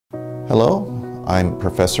Hello, I'm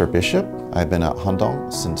Professor Bishop. I've been at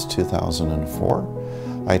Handong since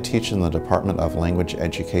 2004. I teach in the Department of Language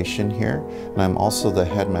Education here, and I'm also the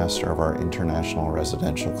headmaster of our International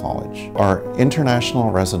Residential College. Our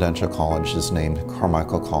International Residential College is named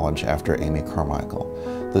Carmichael College after Amy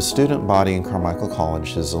Carmichael. The student body in Carmichael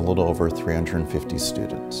College is a little over 350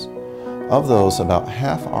 students. Of those, about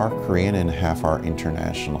half are Korean and half are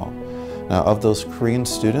international. Now, of those Korean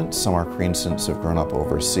students, some are Korean students who have grown up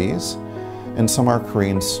overseas, and some are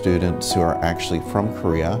Korean students who are actually from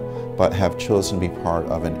Korea, but have chosen to be part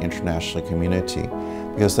of an international community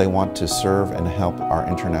because they want to serve and help our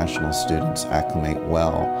international students acclimate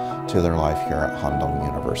well to their life here at Handong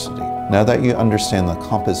University. Now that you understand the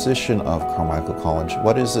composition of Carmichael College,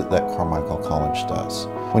 what is it that Carmichael College does?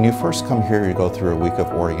 When you first come here, you go through a week of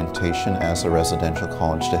orientation as a residential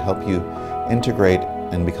college to help you integrate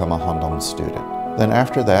and become a Handong student. Then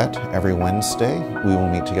after that, every Wednesday, we will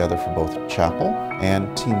meet together for both chapel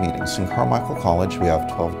and team meetings. In Carmichael College, we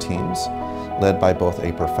have 12 teams, led by both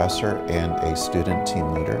a professor and a student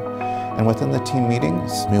team leader. And within the team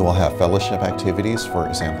meetings, we will have fellowship activities, for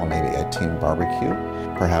example, maybe a team barbecue,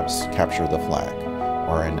 perhaps capture the flag,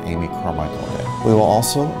 or an Amy Carmichael Day. We will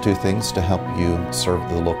also do things to help you serve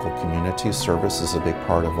the local community. Service is a big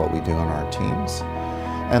part of what we do in our teams.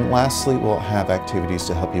 And lastly, we'll have activities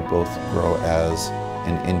to help you both grow as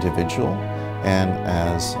an individual and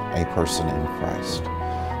as a person in Christ.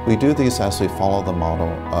 We do these as we follow the model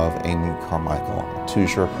of Amy Carmichael,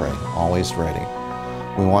 toujours prêt, always ready.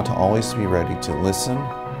 We want to always be ready to listen,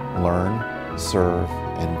 learn, serve,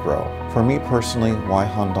 and grow. For me personally, why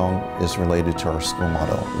Handong is related to our school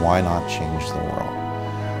motto, why not change the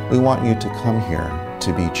world? We want you to come here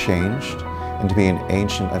to be changed and to be an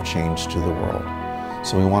agent of change to the world.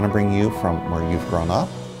 So we want to bring you from where you've grown up,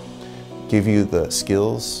 give you the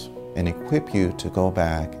skills, and equip you to go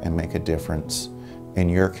back and make a difference in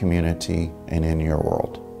your community and in your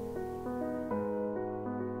world.